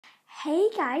Hey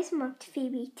guys, welcome to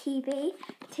Phoebe TV.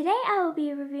 Today I will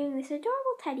be reviewing this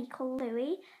adorable teddy called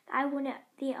Lewie that I won at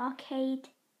the arcade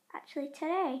actually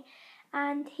today.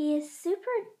 And he is super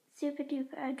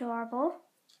duper adorable.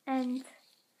 And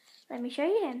let me show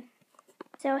you him.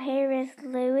 So here is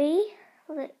Lewie.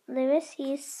 Lewis,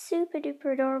 he is super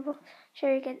duper adorable. Show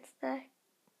you against that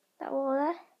wall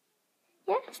there.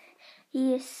 Yeah,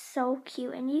 he is so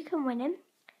cute and you can win him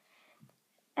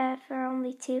for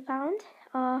only £2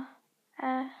 or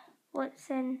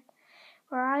what's in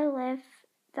where I live,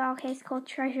 the arcade is called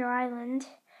Treasure Island.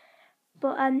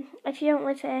 But if you don't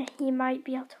live here, you might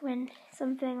be able to win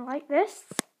something like this.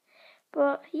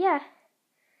 But yeah,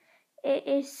 it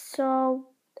is so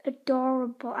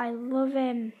adorable. I love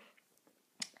him.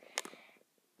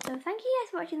 So thank you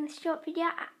guys for watching this short video.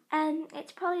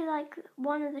 It's probably like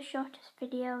one of the shortest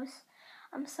videos.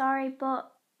 I'm sorry,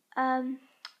 but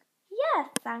yeah,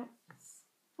 thanks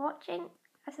for watching.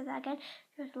 I said that again.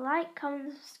 Just like,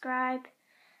 comment, subscribe,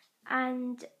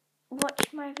 and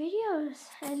watch my videos.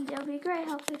 And it'll be a great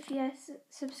help if you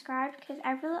subscribe, because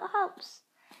every little helps.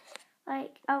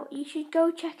 Like, oh, you should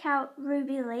go check out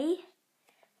Leigh.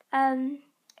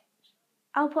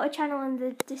 I'll put a channel in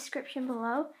the description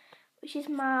below, which is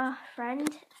my friend,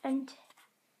 and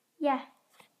yeah,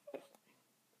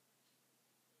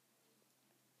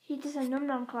 she does a Num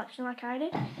Num collection like I do.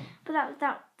 But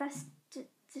that's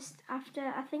just after.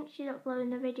 I think she's uploading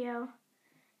the video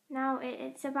now.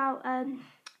 It's about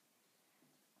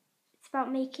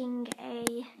making a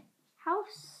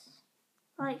house.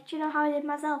 Like, do you know how I did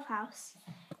my Zelf house?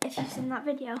 If you've seen that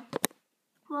video.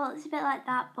 Well, it's a bit like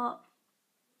that, but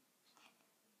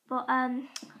for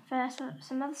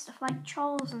some other stuff like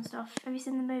trolls and stuff. Have you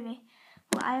seen the movie?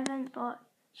 Well, I haven't, but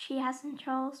she has some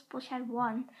trolls. But she had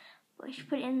one, but she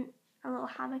put it in a little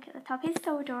hammock at the top. It's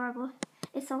so adorable.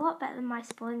 It's a lot better than my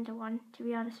Splendor one, to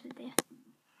be honest with you.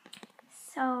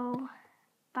 So,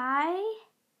 bye.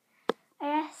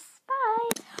 Yes, bye.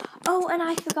 Oh, and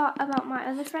I forgot about my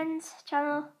other friend's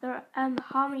channel, the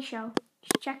Harmony Show. You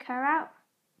should check her out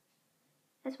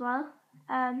as well.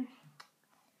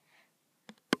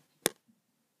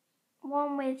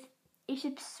 One with, you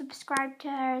should subscribe to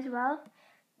her as well.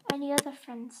 Any other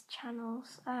friends'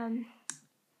 channels? Let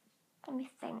me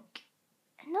think.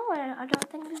 No, I don't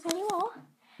think there's any more.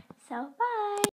 So, bye.